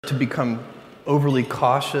to become overly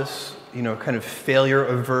cautious, kind of failure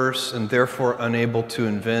averse, and therefore unable to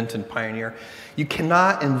invent and pioneer. You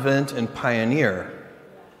cannot invent and pioneer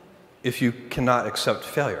if you cannot accept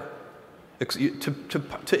failure.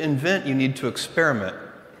 To invent, you need to experiment.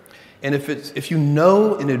 And if you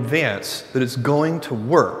know in advance that it's going to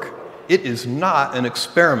work, it is not an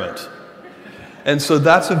experiment. And so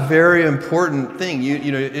that's a very important thing.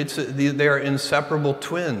 They are inseparable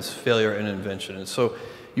twins, failure and invention. And so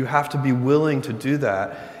you have to be willing to do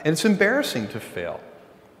that. And it's embarrassing to fail.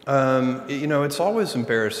 It's always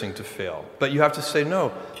embarrassing to fail. But you have to say,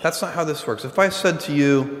 no, that's not how this works. If I said to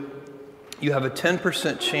you, you have a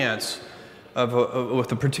 10% chance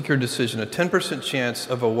with a particular decision, a 10% chance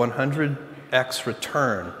of a 100x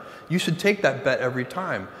return, you should take that bet every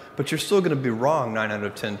time. But you're still going to be wrong 9 out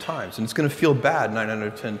of 10 times. And it's going to feel bad 9 out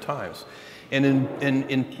of 10 times.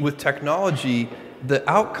 And with technology, the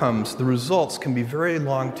outcomes, the results can be very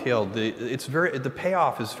long-tailed. The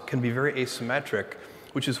payoff can be very asymmetric,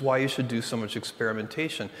 which is why you should do so much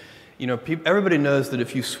experimentation. Everybody knows that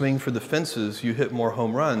if you swing for the fences, you hit more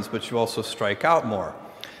home runs, but you also strike out more.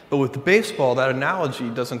 But with the baseball, that analogy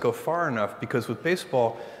doesn't go far enough, because with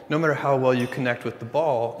baseball, no matter how well you connect with the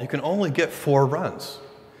ball, you can only get 4 runs.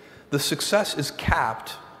 The success is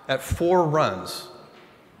capped at 4 runs.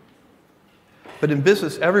 But in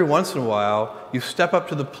business, every once in a while, you step up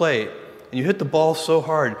to the plate and you hit the ball so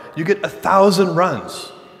hard, you get 1,000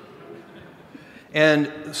 runs.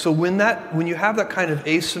 And so when you have that kind of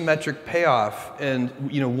asymmetric payoff, and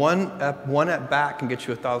one at bat can get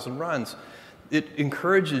you 1,000 runs, it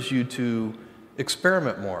encourages you to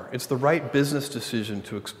experiment more. It's the right business decision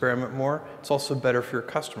to experiment more. It's also better for your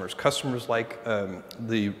customers. Customers like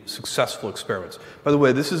the successful experiments. By the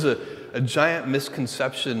way, this is a giant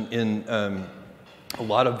misconception in a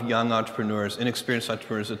lot of young entrepreneurs, inexperienced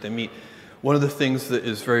entrepreneurs that they meet. One of the things that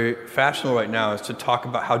is very fashionable right now is to talk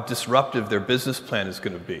about how disruptive their business plan is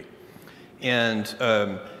going to be.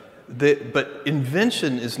 But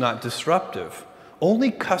invention is not disruptive.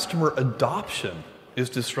 Only customer adoption is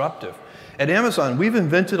disruptive. At Amazon, we've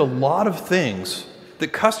invented a lot of things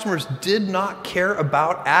that customers did not care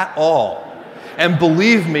about at all. And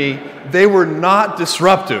believe me, they were not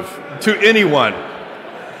disruptive to anyone.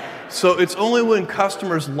 So it's only when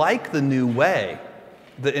customers like the new way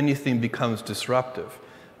that anything becomes disruptive.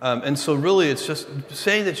 And so really, it's just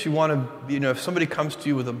saying that you want to, if somebody comes to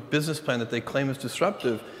you with a business plan that they claim is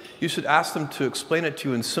disruptive, you should ask them to explain it to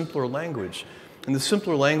you in simpler language. And the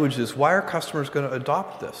simpler language is, why are customers going to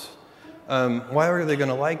adopt this? Why are they going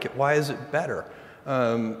to like it? Why is it better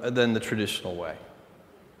than the traditional way?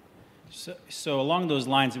 So along those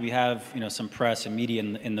lines, we have some press and media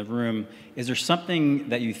in the room. Is there something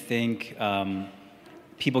that you think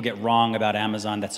people get wrong about Amazon that's